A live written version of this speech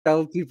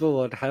tell people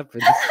what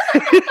happened.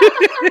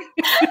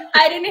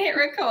 I didn't hit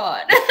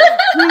record.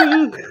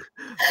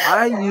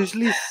 I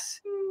usually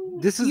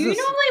this is You the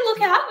normally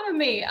look out for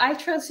me. I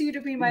trust you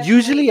to be my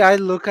usually police. I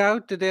look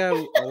out. Today I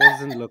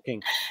wasn't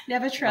looking.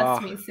 Never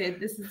trust me, Syd.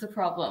 This is the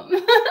problem.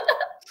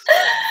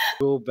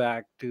 Go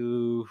back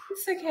to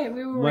It's okay.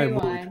 We will my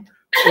mood. rewind.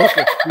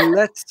 Okay,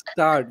 let's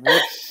start.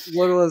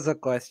 What was the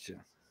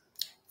question?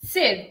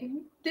 Syd,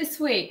 this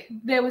week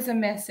there was a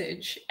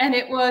message, and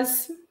it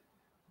was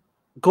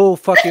Go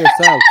fuck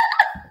yourself.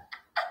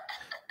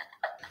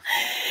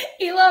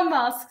 Elon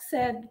Musk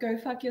said, "Go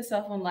fuck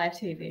yourself on live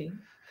TV."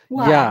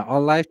 Yeah, Why?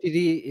 on live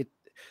TV.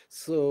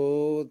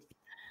 So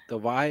the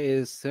why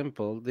is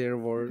simple. There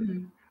were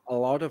Mm, a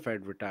lot of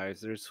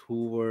advertisers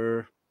who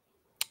were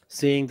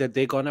saying that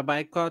they're gonna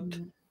boycott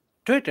mm,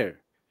 Twitter,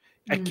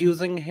 mm,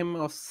 accusing him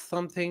of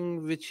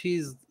something which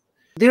he's.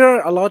 There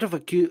are a lot of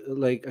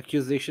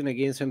accusation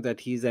against him that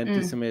he's mm,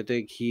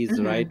 anti-Semitic, he's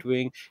mm-hmm. right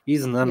wing.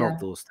 He's none Yeah. of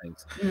those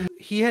things. Mm,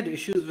 He had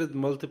issues with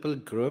multiple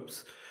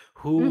groups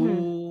mm-hmm.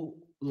 who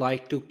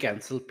like to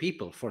cancel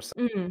people for Mm,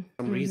 some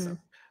mm-hmm. reason.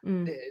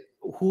 Mm, Eh,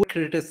 Who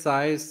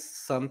criticize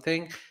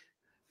something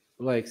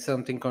like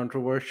something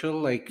controversial,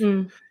 like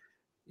mm,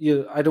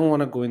 you, I don't want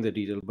to go in the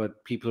detail,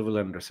 but people will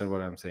understand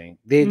what I'm saying.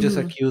 They just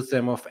mm-hmm. accuse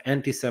them of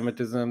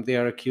anti-Semitism. They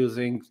are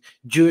accusing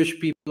Jewish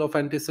people of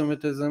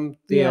anti-Semitism.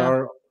 They Yeah.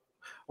 are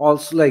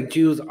also like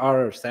Jews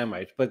are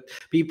Semites, but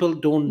people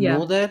don't Yeah.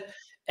 know that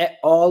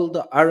all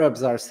the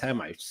Arabs are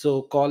Semites.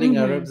 So calling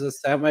Mm-hmm. Arabs a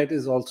Semite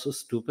is also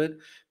stupid.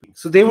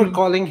 So they were Mm,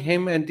 calling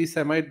him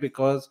anti-Semite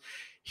because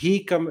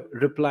he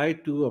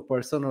replied to a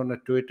person on a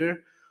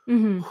Twitter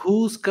mm-hmm.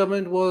 whose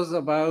comment was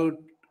about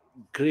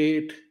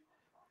great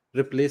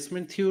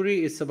replacement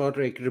theory. It's about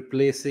like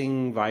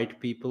replacing white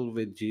people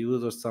with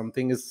Jews or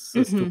something. It's a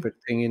Mm-hmm. stupid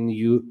thing in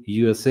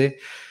USA.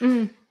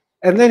 Mm,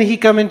 And then he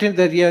commented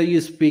that, yeah,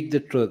 you speak the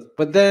truth.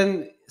 But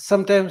then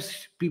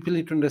sometimes people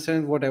need to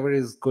understand whatever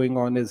is going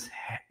on is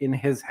in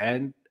his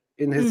hand,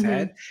 in his mm-hmm.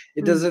 head.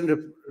 It Mm,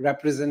 doesn't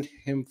represent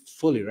him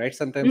fully, right?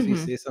 Sometimes he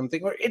mm-hmm. says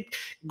something, or it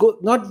go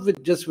not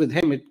with just with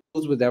him. It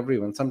goes with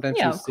everyone. Sometimes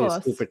Yeah, he of says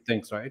course. stupid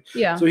things, right?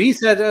 Yeah. So he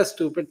said a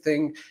stupid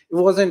thing. It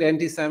wasn't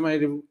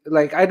anti-Semite.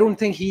 Like I don't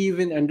think he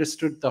even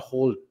understood the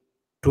whole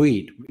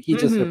tweet. He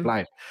just Mm-hmm.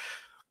 replied.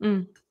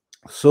 Mm,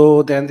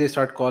 So then they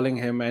start calling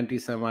him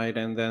anti-Semite,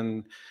 and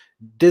then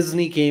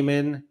Disney came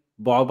in.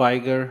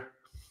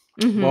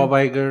 mm-hmm. Bob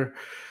Iger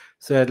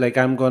said, like,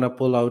 I'm gonna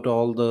pull out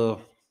all the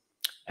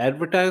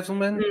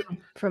advertisement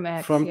From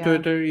X, from yeah.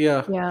 Twitter.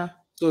 Yeah. Yeah.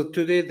 So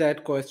today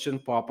that question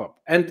pop up,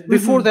 and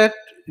before Mm-hmm. that,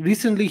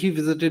 recently he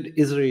visited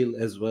Israel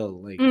as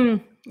well, like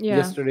Mm, yeah.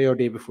 yesterday or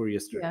day before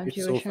yesterday. Yeah.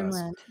 It's so Jewish fast.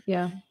 homeland.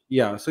 Yeah.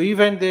 Yeah. So he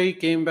went there, he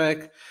came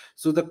back.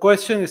 So the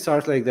question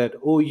starts like that.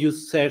 Oh, you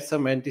said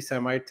some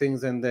anti-Semite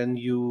things, and then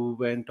you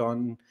went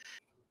on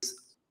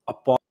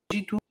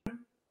apology tour,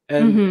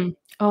 and Mm-hmm.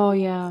 Oh,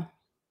 yeah.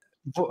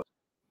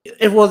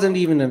 it wasn't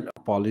even an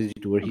apology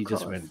tour. Of He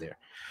just went course. there.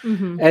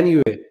 Mm-hmm.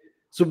 Anyway,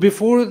 so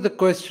before the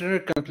questioner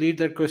complete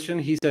that question,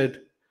 he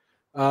said,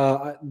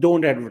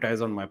 "Don't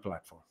advertise on my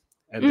platform."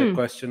 And the Mm.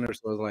 questioner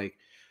was like,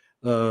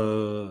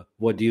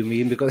 "What do you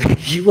mean?" Because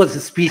he was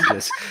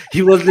speechless.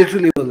 He was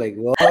literally was like,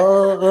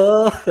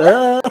 "Whoa,"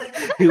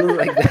 he was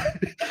like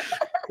that.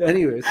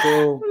 Anyway,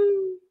 so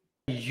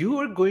Mm. you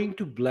are going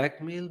to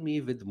blackmail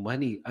me with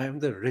money. I am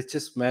the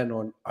richest man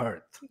on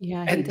earth,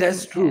 Yeah, he and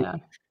that's didn't true.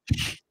 care.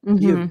 He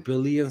Mm-hmm. have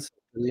billions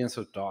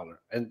of dollars,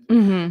 and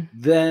Mm-hmm.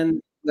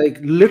 then like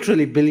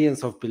literally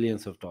billions of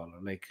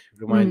dollars, like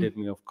Mm. reminded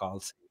me of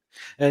Carl's.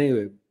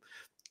 Anyway,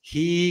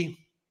 he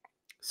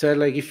said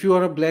like, if you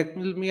want to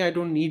blackmail me, I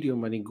don't need your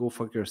money, go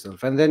fuck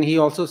yourself. And then he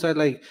also said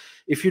like,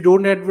 if you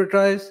don't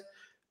advertise,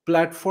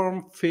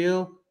 platform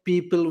fail,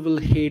 people will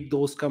hate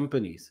those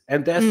companies.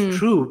 And that's Mm.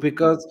 true,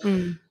 because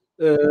Mm.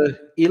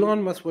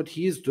 Elon Musk, what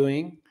he is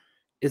doing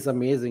is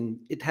amazing.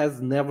 It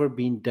has never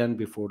been done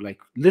before. Like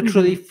Mm-hmm.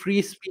 literally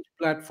free speech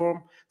platform,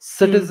 Mm.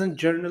 citizen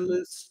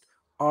journalists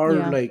are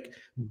Yeah. like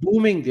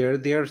booming there.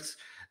 There's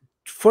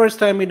first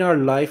time in our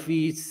life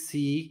we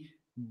see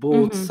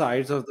both Mm-hmm.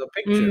 sides of the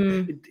picture.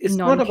 Mm. It's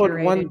not about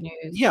Non-curated one,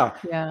 news. yeah,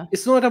 Yeah.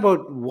 it's not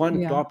about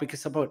one Yeah. topic,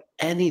 it's about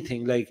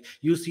anything. Like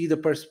you see the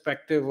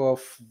perspective of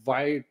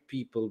white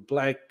people,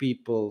 black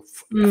people,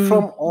 Mm.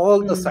 from all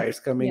the Mm. sides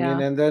coming in.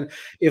 Yeah. And then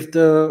if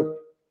the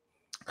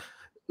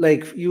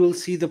like you will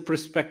see the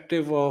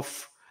perspective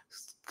of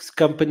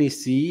company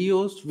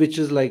CEOs, which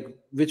is like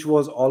which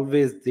was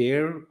always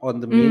there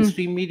on the Mm.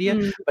 mainstream media,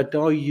 Mm. but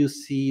now you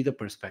see the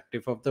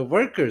perspective of the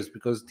workers,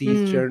 because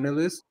these Mm.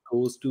 journalists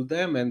goes to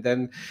them, and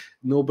then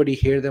nobody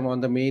hear them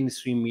on the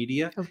mainstream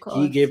media. Of He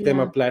course. gave them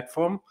a Yeah.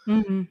 platform,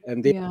 Mm.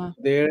 and they Yeah.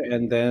 there,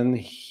 and then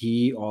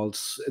he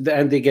also,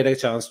 and they get a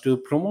chance to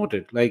promote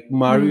it, like Mm.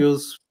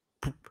 Mario's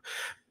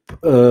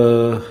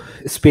uh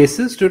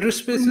spaces, Twitter Mhm.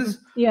 spaces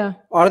Yeah.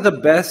 are the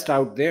best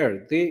out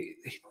there.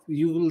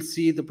 You will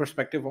see the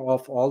perspective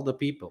of all the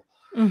people.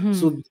 Mhm.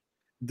 So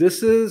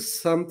this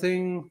is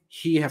something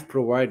he have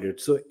provided.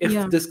 So if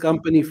Yeah. this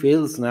company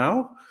fails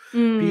now,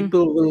 Mm.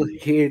 people will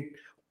hate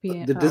Be the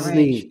outraged.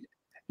 Disney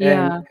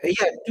And Yeah.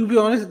 yeah, to be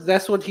honest,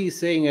 that's what he's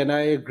saying, and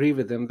I agree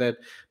with him that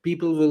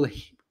people will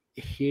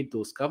hate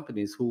those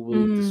companies who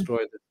will Mm, destroy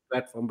the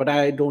platform. But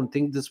I don't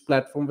think this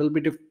platform will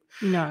be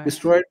no.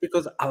 destroyed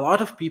because a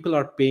lot of people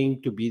are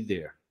paying to be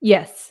there.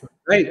 Yes.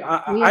 Right. We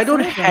I are don't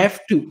some of them. have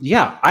to.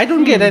 Yeah, I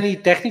don't get Mm. any.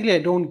 Technically, I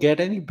don't get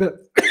any. But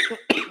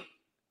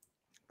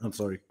I'm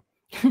sorry.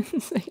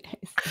 It's okay.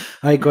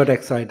 I got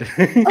excited.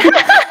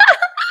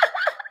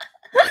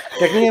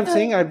 Technically, I'm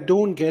saying I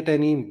don't get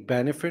any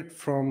benefit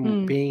from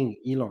Mm, paying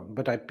Elon,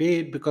 but I pay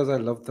it because I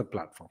love the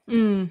platform.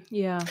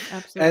 yeah, And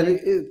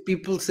absolutely.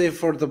 people say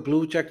for the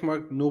blue check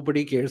mark,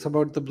 nobody cares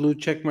about the blue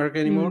check mark Mm,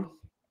 anymore.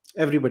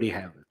 Everybody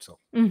have it. So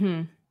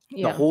mm-hmm. the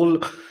Yeah. whole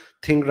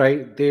thing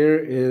right there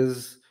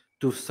is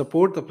to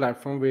support the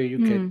platform where you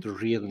get Mm, the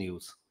real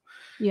news.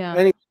 yeah.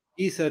 And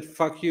he said,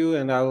 "Fuck you,"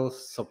 and I'll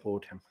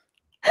support him.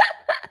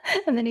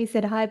 And then he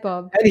said, "Hi,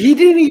 Bob." And he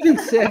didn't even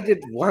said it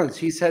once.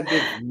 He said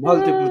it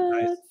multiple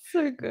times. That's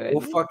so Go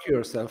good. fuck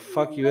yourself.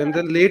 Fuck you. And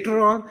then later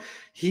on,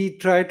 he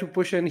tried to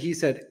push and he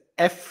said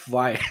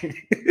FY.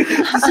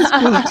 This is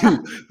cool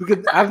too.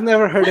 Because I've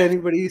never heard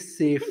anybody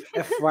say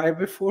FY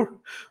before,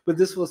 but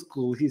this was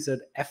cool. He said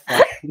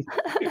FY.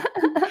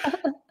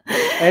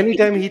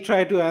 Anytime he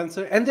tried to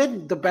answer. And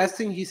then the best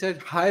thing he said,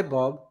 hi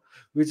Bob,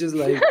 which is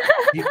like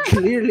he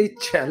clearly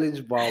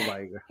challenged Bob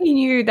Iger. He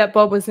knew that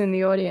Bob was in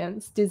the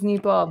audience. Disney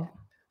Bob.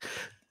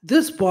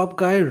 This Bob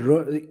guy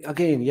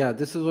again, yeah,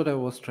 this is what I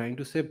was trying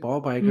to say.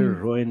 Bob Mm,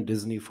 Iger ruined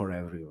Disney for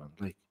everyone.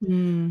 Like,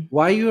 mm.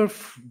 why you're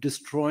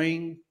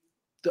destroying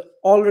the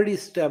already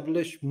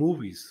established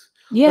movies?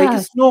 Like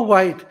Yes, Snow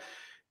White,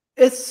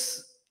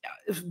 it's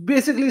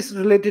basically it's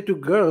related to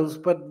girls,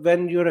 but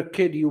when you're a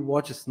kid, you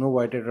watch Snow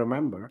White and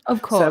remember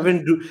of course.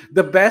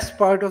 The best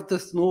part of the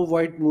Snow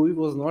White movie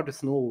was not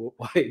Snow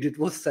White; it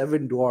was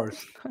seven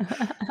dwarfs,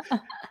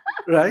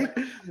 right?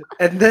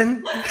 And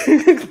then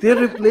they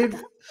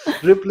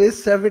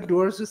replaced seven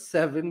dwarfs with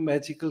seven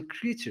magical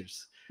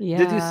creatures.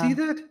 Did you Yeah. see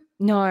that? It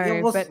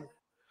No, was but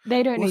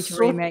they don't need to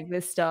so remake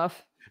this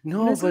stuff.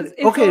 no, This is but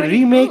it's okay, already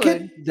remake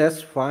it. good.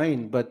 That's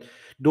fine, but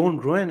don't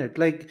ruin it.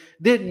 Like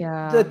the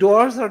Yeah.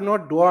 dwarves are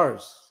not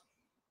dwarves.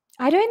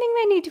 I don't think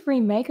they need to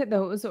remake it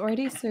though. It was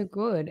already so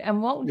good.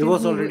 And Walt It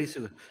was Disney, already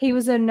so. he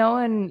was a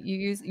known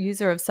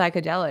user of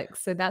psychedelics,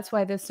 so that's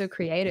why they're so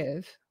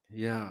creative.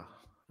 Yeah.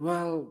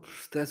 Well,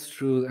 that's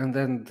true. And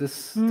then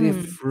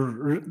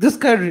Mm. this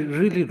guy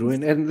really This,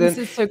 ruined. And this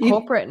then is so it,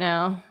 corporate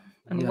now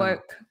and yeah.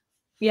 woke.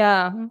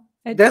 Yeah,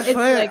 That's it's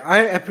why like I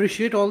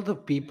appreciate all the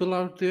people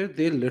out there.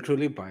 They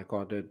literally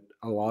boycotted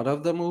a lot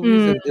of the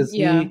movies, and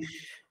yeah. Disney,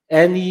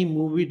 any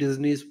movie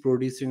Disney is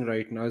producing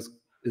right now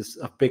is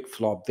a big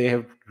flop. They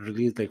have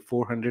released like Mm.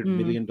 $400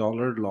 million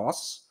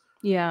loss.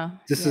 Yeah,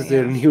 This yeah, is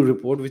their yeah. new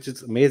report, which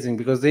is amazing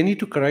because they need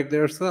to correct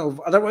themselves.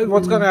 Otherwise,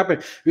 what's going to Mm.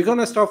 happen? We're going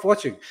to stop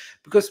watching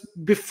because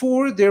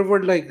before there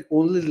were like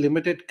only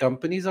limited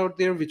companies out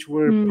there which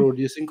were Mm.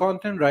 producing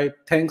content, right?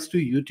 Thanks to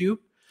YouTube.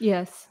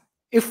 Yes.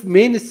 If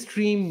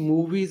mainstream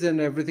movies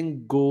and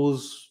everything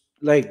goes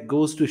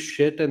to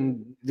shit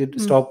and they Mm.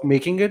 stop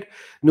making it,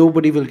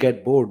 nobody will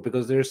get bored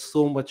because there's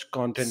so much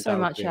content So out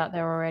much there. out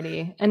there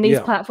already. And these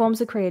Yeah,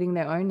 platforms are creating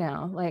their own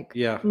now, like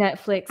yeah.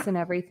 Netflix and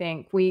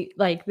everything.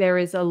 There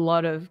is a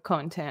lot of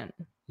content.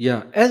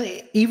 Yeah,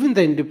 and even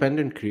the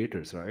independent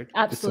creators, right?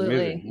 It's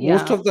amazing. Absolutely.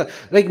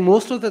 Yeah.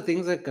 Most of the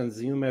things I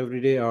consume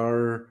every day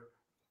are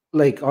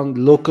like on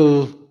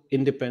local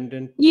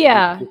independent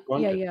Yeah. YouTube Yeah,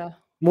 content. yeah. Yeah,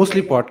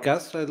 Mostly yeah.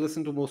 podcasts. I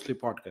listen to mostly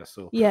podcasts.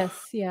 So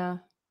Yes, yeah. Yeah.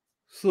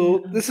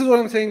 so this is what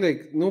I'm saying.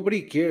 Like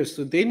nobody cares.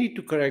 So they need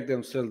to correct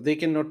themselves. They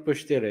cannot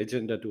push their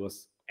agenda to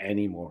us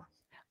anymore.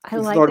 I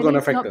It's like not that gonna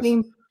he's affect not us.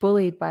 being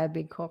bullied by a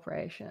big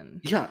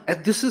corporation. Yeah,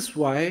 and this is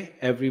why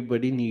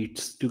everybody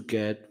needs to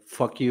get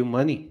fuck you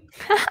money.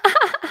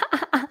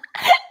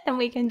 And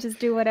we can just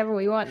do whatever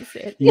we want,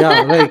 Sid. Yeah,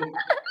 like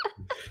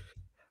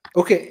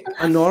okay,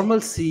 a normal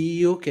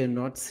CEO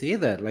cannot say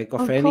that, like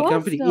of Of any course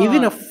company. Even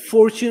a not.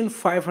 Fortune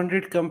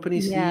 500 company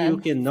CEO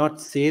Yes.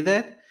 cannot say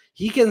that.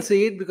 He can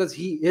say it because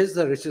he is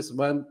the richest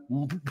man,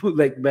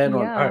 like man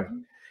on Yeah. earth.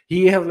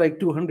 He have like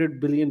 $200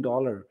 billion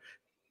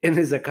in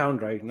his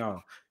account right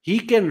now. He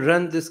can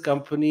run this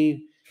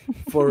company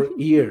for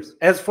years,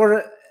 as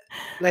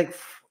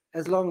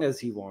long as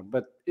he want.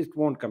 But it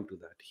won't come to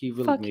that. He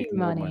will Fuck you, make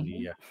more money.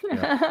 money. Yeah,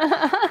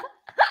 yeah.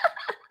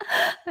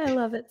 I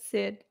love it,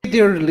 Sid.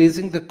 They're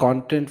releasing the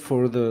content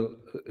for the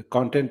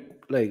content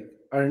like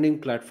earning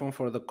platform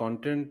for the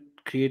content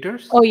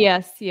creators. Oh,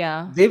 yes,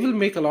 yeah. They will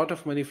make a lot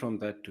of money from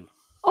that too.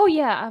 Oh,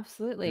 yeah, Yeah,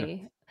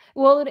 absolutely.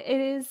 Well, it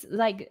is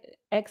like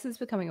X is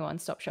becoming a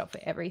one-stop shop for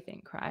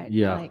everything, right?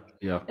 yeah, Like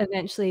yeah,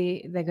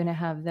 eventually they're going to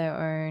have their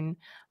own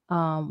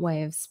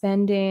way of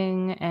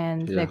spending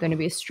and they're yeah, going to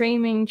be a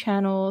streaming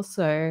channel.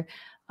 So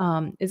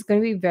it's going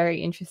to be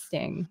very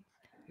interesting.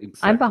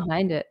 I'm exactly.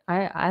 behind it.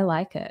 I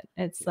like it.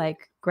 It's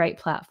like great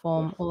Yeah,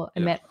 platform. Or I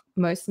yeah, met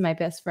most of my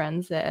best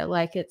friends there.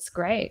 Like it's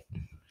great.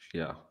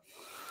 yeah.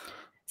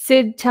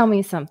 Sid, tell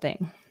me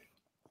something.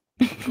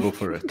 Go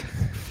for it.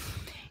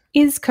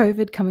 Is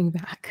COVID coming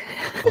back?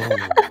 Oh,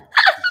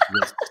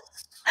 yes.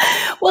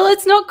 Well,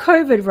 it's not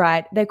COVID,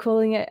 right? They're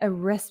calling it a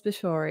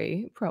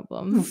respiratory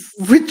problem.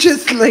 Which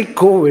is like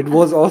COVID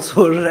was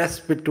also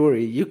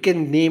respiratory. You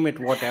can name it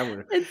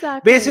whatever.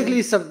 Exactly. Basically,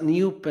 it's a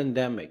new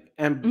pandemic,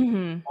 and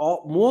Mhm.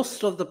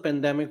 most of the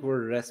pandemic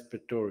were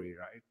respiratory,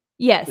 right?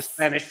 The Yes.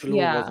 Spanish flu was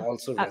Yeah.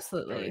 also respiratory.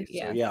 Absolutely.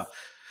 So Yes. yeah,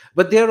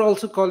 but they're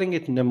also calling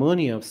it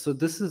pneumonia. So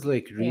this is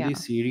like Yeah. really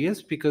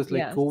serious because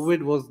like Yes.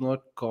 COVID was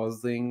not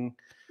causing.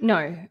 No,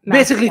 mass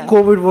Basically, death.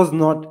 COVID was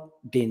not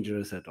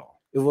dangerous at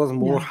all. It was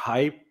more No.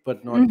 hype,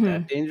 but not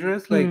that Mhm.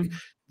 dangerous. Like Mm.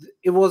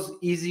 it was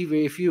easy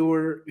way. If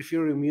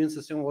your immune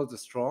system was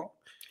strong,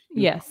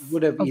 you Yes,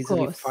 would have of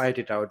easily course. fight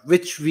it out,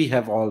 which we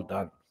have all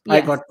done. I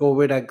Yes. got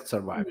COVID, I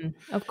survived. Mhm.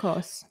 Of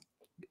course.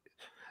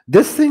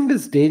 This thing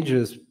is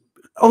dangerous.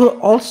 Oh,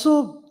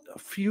 also a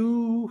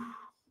few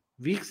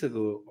weeks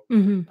ago,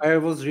 Mhm. I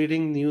was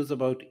reading news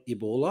about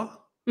Ebola.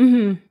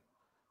 Mhm.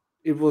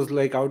 It was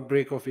like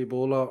outbreak of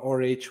Ebola or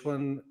Mm.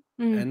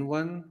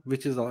 H1N1,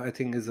 which is I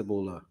think is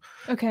Ebola.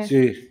 Okay. So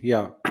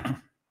yeah,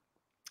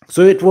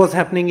 so it was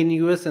happening in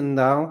US, and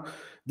now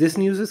this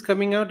news is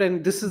coming out,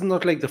 and this is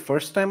not like the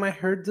first time I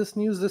heard this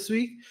news this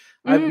week.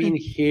 I've Mm. been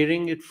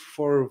hearing it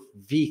for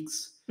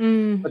weeks.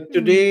 Mm. But Mm.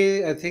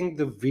 today, I think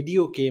the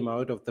video came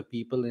out of the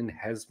people in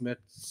hazmat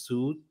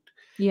suit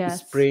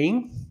Yes.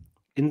 spraying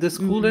in the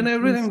school and In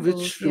everything, schools,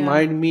 which yeah.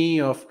 remind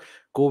me of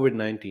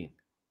COVID-19.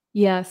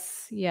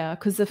 Yes, yeah.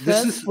 Because the This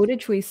first is,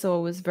 footage we saw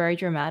was very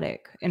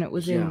dramatic, and it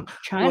was yeah. in Well,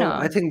 China.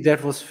 I think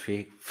that was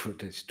fake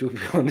footage, to be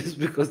honest,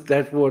 because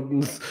that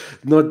was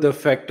not the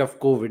effect of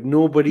COVID.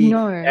 Nobody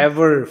No.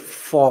 ever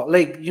fought.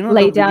 Like, the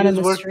Lay down in videos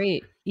the were,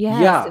 street. Yes,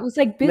 it yeah. was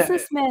like Na-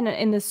 businessmen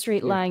in the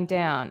street Yeah. lying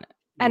down,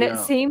 and it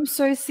Yeah. seems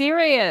so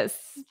serious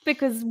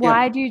because Yeah.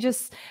 why do you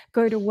just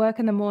go to work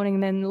in the morning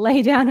and then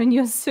lay down in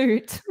your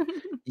suit?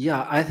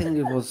 Yeah, I think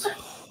it was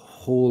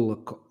whole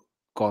Hoax.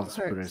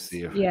 conspiracy.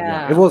 Yeah, it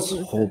Yeah, was it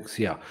was a hoax.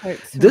 Yeah,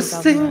 hoax from the this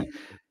government.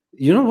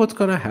 thing, what's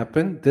gonna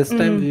happen this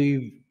time? Mm.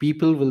 We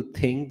people will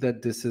think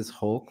that this is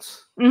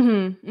hoax.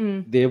 Mhm,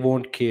 mm, They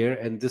won't care,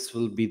 and this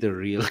will be the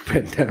real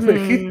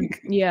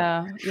pandemic.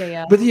 yeah, yeah,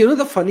 yeah. But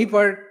the funny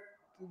part,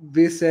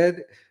 they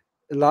said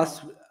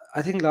last.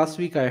 I think last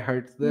week I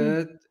heard Mm.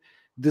 that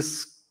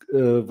this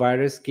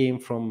virus came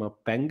from a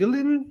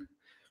pangolin,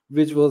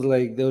 which was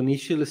like the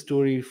initial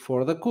story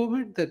for the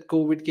COVID. That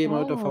COVID came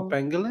out of a Oh,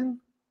 pangolin.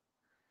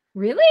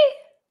 really?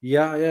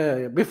 Yeah, yeah,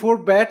 yeah. Before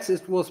bats,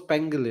 it was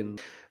pangolin.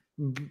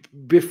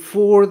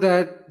 Before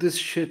that, this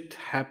shit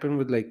happened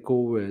with like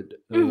COVID.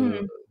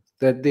 Mhm,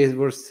 That they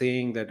were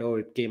saying that, oh,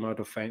 it came out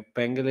of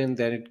pangolin,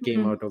 then it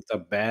came mm, out of the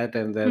bat,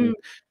 and mm. then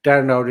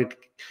turned out it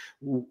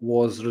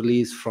was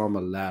released from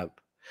a lab.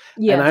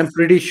 And I'm Yes.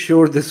 pretty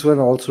sure this one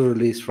also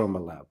released from a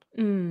lab,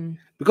 Mm,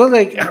 because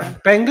like yeah.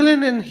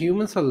 pangolin and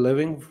humans are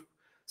living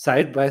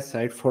side by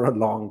side for a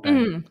long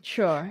time.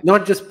 Sure.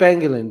 Not just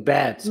pangolin,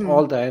 bats, Mm,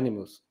 all the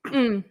animals.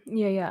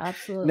 yeah, yeah,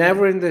 absolutely.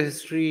 Never in the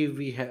history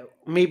we have.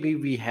 Maybe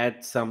we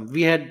had some.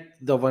 We had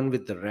the one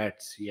with the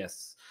rats,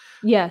 yes,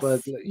 but Yes,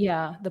 like,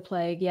 yeah, the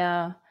plague,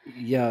 yeah.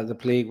 yeah, the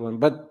plague one.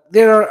 But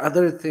there are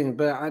other things.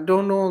 But I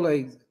don't know.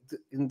 Like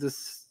in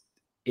this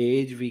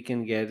age, we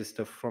can get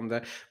stuff from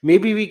that.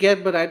 Maybe we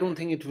get, but I don't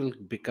think it will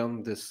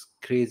become this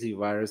crazy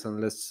virus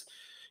unless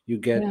you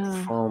get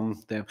Yeah.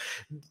 from them.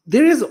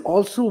 There is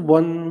also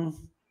one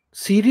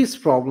serious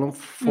problem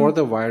for Mm,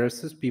 the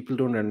viruses. People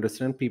don't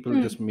understand. People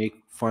mm. just make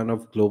fun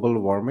of global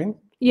warming.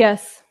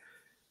 Yes.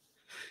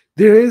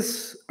 There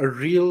is a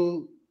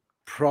real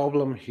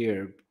problem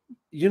here.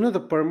 The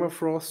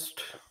permafrost,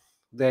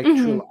 the Mhm,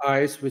 actual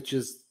ice, which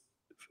is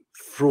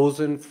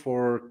frozen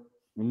for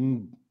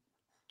mm,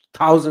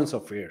 thousands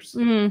of years,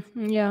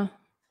 yeah.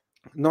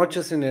 not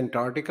just in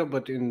Antarctica,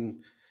 but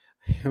in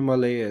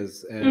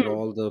Himalayas and Mm,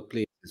 all the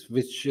places,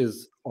 which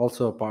is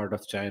also a part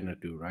of China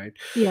too, right?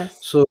 yes.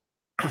 So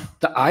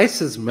the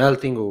ice is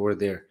melting over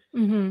there.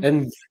 Mhm.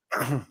 And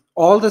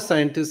all the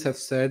scientists have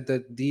said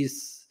that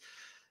this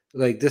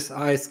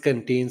ice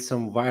contains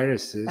some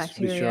viruses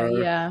which Bacteria, are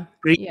yeah. Yeah, yeah.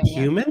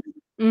 pre-human.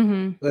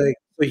 Mhm, Like,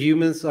 so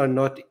humans are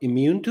not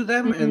immune to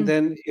them, and mm.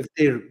 then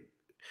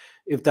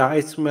if the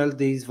ice melt,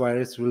 these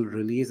viruses will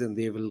release and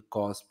they will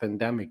cause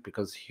pandemic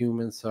because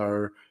humans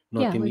are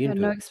not Yeah, we've immune had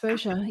to no it.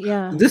 exposure,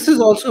 yeah. This is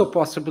also a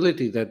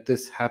possibility that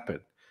this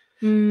happened,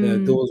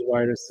 that Mm, those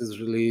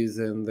viruses release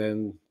and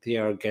then they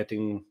are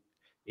getting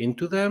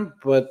into them.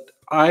 But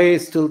I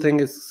still think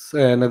it's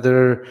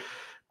another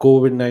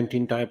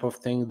COVID-19 type of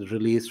thing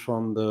released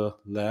from the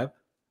lab,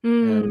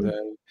 and mm.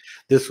 then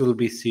this will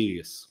be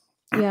serious.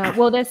 Yeah,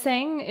 well, they're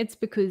saying it's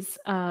because,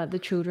 the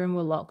children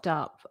were locked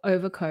up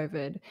over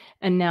COVID,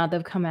 and now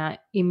they've come out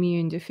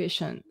immune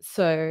deficient,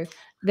 so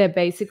they're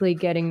basically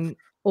getting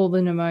all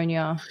the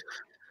pneumonia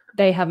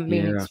they haven't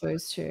been Yeah,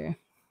 exposed to.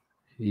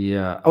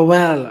 yeah. Oh,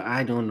 well,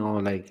 I don't know.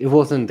 Like, it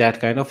wasn't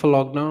that kind of a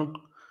lockdown.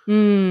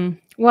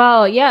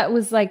 Well, yeah, it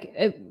was like,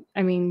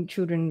 I mean,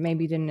 children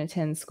maybe didn't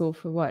attend school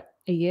for what,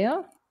 a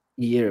year?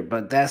 Yeah,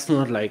 but that's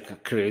not like a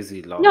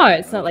crazy No, lockdown.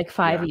 it's not like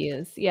 5 Yeah,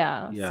 years,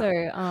 yeah, yeah,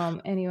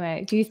 so,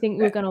 anyway, do you think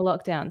we're gonna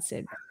lock down,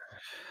 Sid?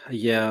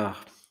 yeah.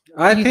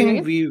 I You think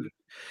do? we.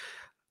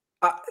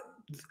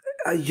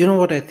 You know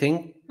what I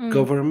think? Mm.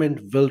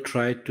 Government will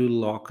try to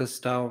lock us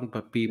down,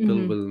 but people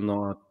Mhm. will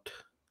not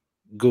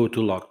go to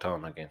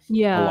lockdown again. A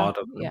Yeah, lot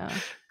of them, yeah.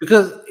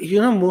 because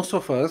most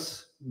of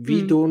us,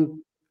 we Mm.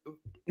 don't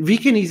we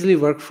can easily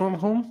work from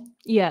home.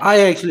 Yes.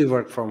 I actually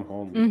work from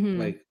home, Mhm.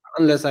 like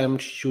unless I'm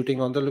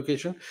shooting on the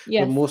location, but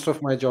Yes, most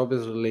of my job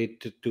is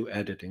related to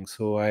editing,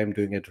 so I'm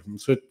doing it at home.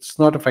 So it's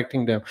not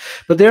affecting them.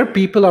 But there are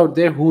people out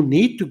there who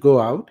need to go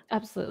out.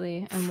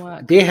 absolutely, and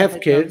work They other have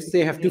jobs kids, if they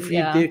they have to do, feed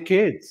yeah. their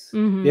kids. They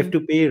have Mhm.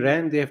 to pay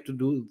rent, they have to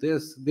do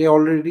this. They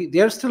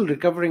are still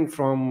recovering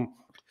from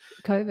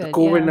the COVID, yeah.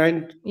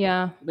 COVID-19.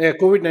 Yeah. Yeah,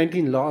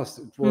 COVID-19 loss.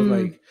 It was Mm.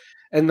 like,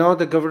 and now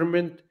the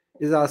government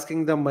is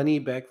asking the money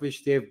back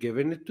which they have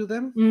given it to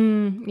them,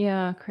 Mm,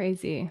 yeah,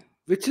 crazy.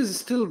 which is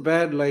still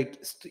bad.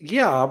 Like,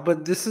 yeah,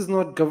 but this is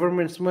not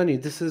government's money.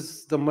 This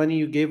is the money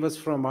you gave us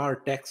from our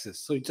taxes.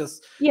 So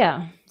just Yeah. Yeah,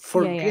 yeah, yeah.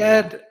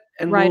 forget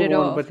and Write move it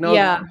on. off. But now,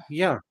 Yeah.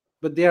 yeah,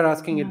 but they are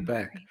asking Yeah, it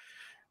back. crazy.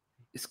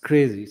 It's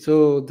crazy.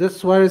 So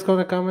this virus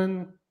gonna come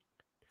and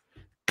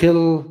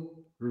kill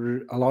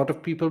a lot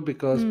of people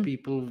because Mm.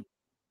 people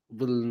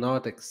will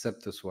not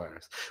accept this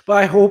virus. But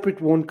I hope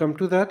it won't come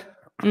to that.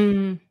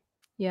 Mm.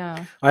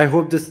 Yeah. I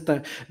hope this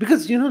time,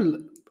 because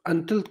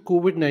until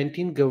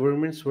COVID-19,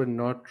 governments were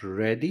not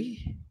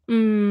ready,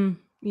 Mm. and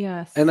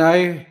Yes.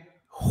 I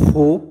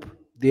hope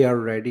they are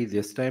ready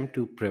this time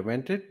to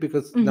prevent it,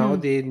 because now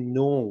Mhm. they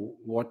know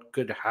what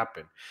could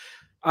happen.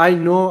 I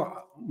know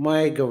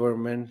my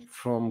government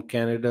from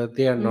Canada,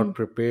 they are Mm. not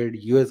prepared.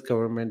 US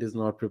government is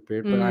not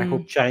prepared, but I Mm.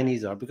 hope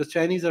Chinese are, because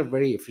Chinese are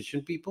very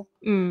efficient people.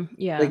 Mm.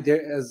 Yeah. Like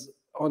they're as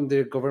on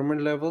their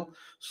government level,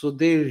 so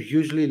they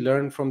usually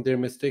learn from their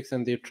mistakes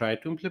and they try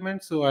to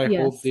implement. So I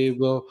hope Yes. they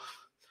will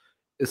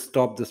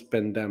stop this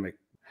pandemic.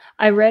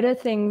 I read a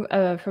thing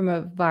from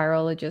a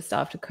virologist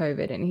after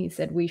COVID, and he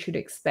said we should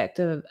expect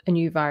a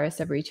new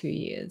virus every 2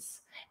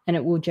 years, and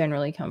it will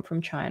generally come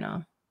from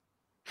China.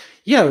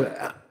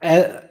 Yeah,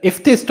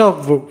 if they stop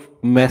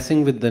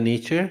messing with the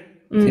nature,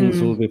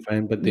 things will Mm. be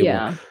fine, but they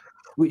won't.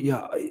 Yeah.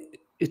 Yeah,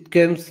 it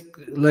comes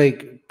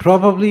like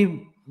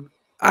probably.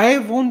 I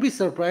won't be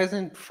surprised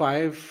in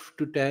 5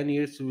 to 10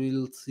 years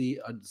we'll see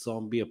a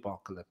zombie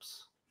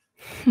apocalypse.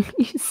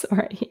 You saw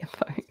it here,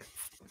 folks.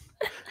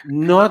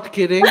 Not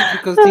kidding,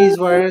 because these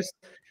viruses,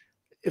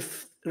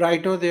 if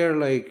right now they're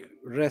like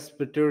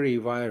respiratory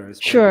virus,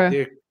 but Sure.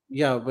 they're,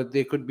 yeah, but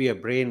they could be a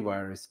brain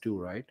virus too,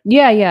 right?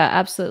 Yeah, yeah,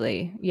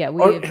 absolutely. Yeah,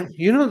 Or we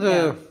yeah.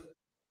 the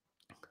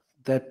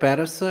that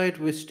parasite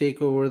which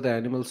take over the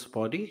animal's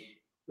body,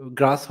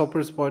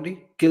 grasshopper's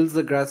body, kills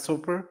the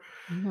grasshopper.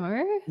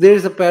 No? There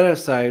is a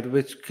parasite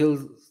which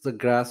kills the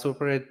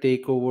grasshopper and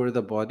take over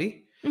the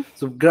body.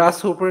 So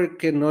grasshopper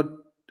cannot,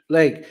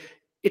 like,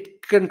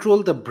 it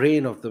control the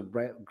brain of the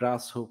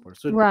grasshopper.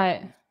 So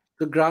Right.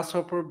 the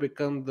grasshopper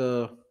become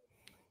the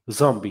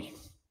zombie.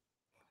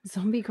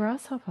 Zombie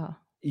grasshopper.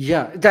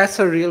 Yeah, that's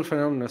a real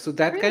phenomenon. So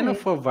that kind Really?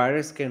 of a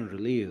virus can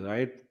release,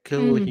 right?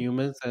 Kill Mm.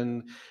 humans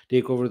and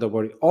take over the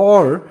body.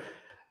 Or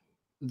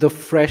the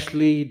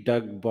freshly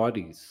dug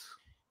bodies.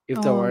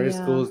 If the Oh, virus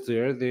yeah. goes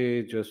there,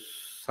 they just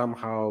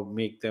somehow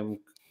make them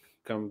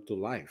come to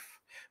life.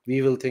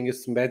 We will think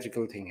it's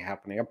magical thing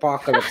happening,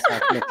 apocalypse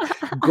happening,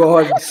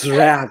 God's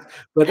wrath,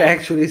 but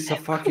actually it's a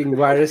fucking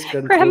virus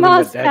controlling a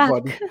Grandma's dead back.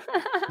 body.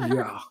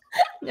 Yeah,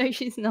 No,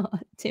 she's not,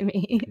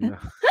 Timmy. yeah.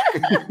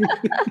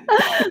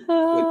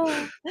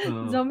 Oh,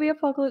 Uh, zombie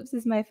apocalypse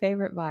is my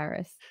favorite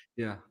virus.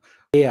 yeah.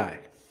 AI.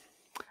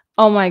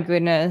 Oh my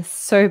goodness,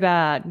 so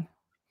bad.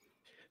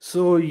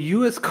 So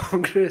US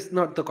Congress,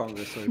 not the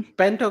Congress, sorry,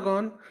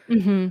 Pentagon,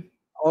 Mhm.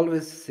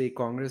 always say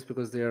Congress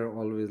because they are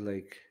always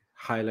like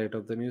highlight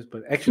of the news,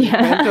 but actually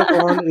Yeah.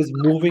 Pentagon is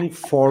moving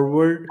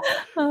forward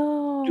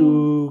Oh.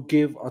 to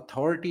give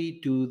authority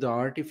to the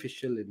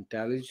artificial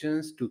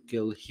intelligence to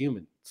kill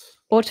humans.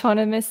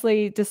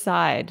 Autonomously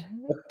decide.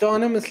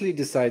 Autonomously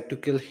decide to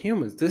kill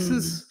humans. This Mm.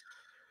 is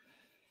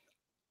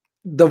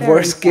the Very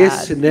worst case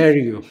sad.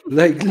 scenario,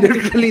 like Very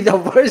literally the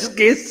worst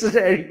case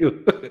scenario.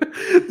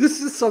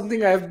 This is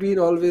something I've been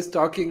always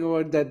talking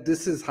about, that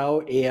this is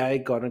how AI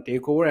gonna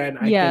take over, and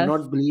I Yes.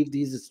 cannot believe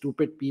these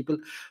stupid people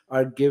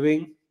are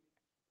giving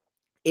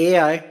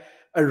AI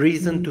a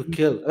reason to Mhm.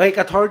 kill, like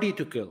authority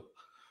to kill.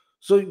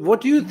 So what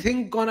do you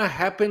think gonna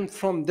happen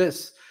from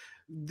this?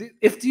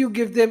 If you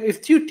give them,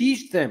 if you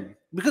teach them,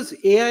 because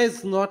AI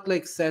is not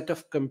like set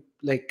of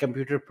like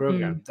computer Mm.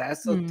 program.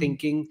 That's a Mm.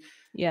 thinking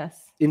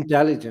Yes.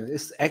 intelligence.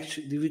 It's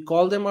actually, we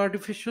call them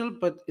artificial,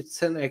 but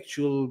it's an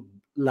actual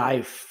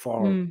life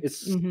form. Mm.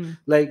 It's Mhm.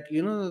 like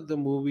the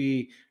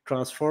movie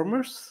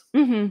Transformers,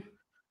 Mhm.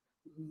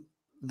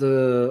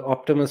 the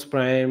Optimus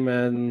Prime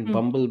and Mm.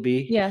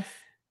 Bumblebee. Yes.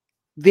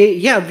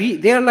 They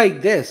are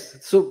like this.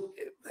 So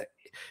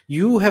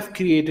you have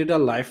created a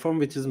life form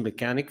which is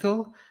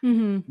mechanical.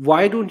 Mhm.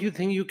 Why don't you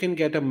think you can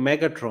get a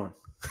Megatron?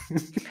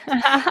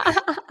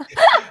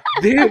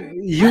 There,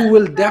 you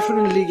will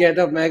definitely get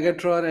a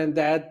Megatron, and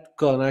that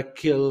gonna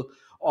kill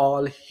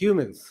all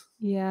humans.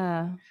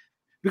 Yeah.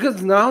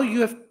 Because now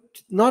you have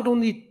not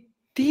only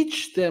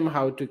teach them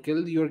how to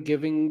kill, you're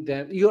giving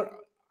them, you're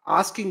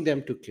asking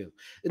them to kill.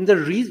 And the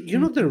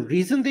reason, the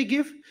reason they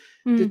give,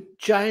 Mm. that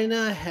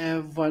China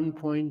have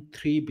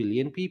 1.3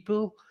 billion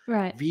people.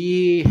 Right.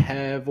 We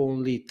have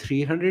only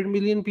 300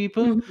 million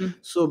people. Mhm.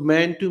 So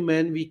man to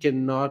man, we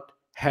cannot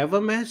have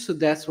a match. So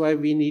that's why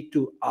we need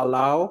to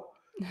allow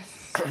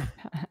So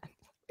bad.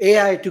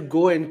 AI to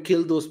go and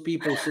kill those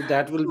people, so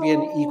that will be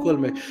an equal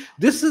match. Oh,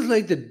 This is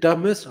like the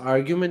dumbest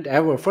argument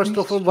ever. First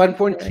so of all,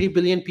 1.3 stupid.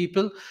 billion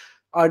people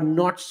are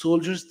not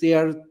soldiers, they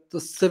are the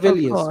Of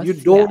civilians. You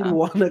course, don't yeah.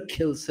 want to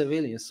kill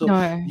civilians. So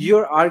No.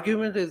 your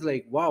argument is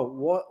like, wow,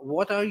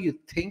 what are you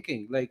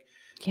thinking? Like,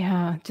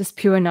 Yeah, just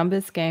pure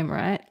numbers game,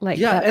 right? Like,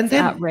 yeah, and that's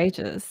then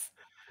outrageous.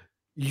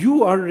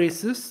 you are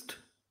racist,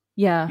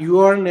 Yeah, you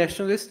are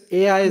nationalist.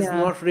 AI is yeah.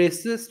 not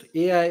racist,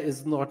 AI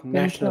is not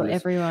Gonna kill nationalist.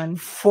 everyone.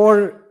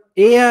 For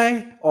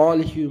AI, all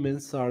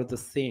humans are the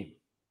same,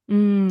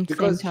 Same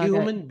because target.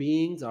 human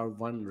beings are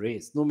one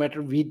race. No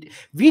matter, we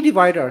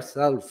divide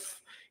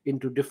ourselves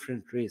into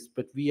different race,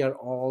 but we are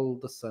all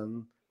the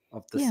son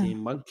of the Yeah. same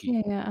monkey.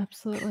 Yeah, yeah,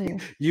 absolutely.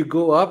 You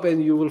go up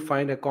and you will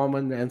find a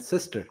common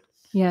ancestor.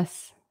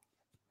 Yes.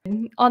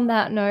 On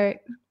that note,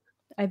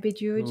 I bid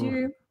you Oh,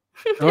 adieu.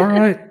 all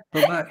right,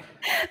 bye bye.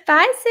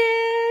 Bye,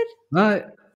 Sid. Bye.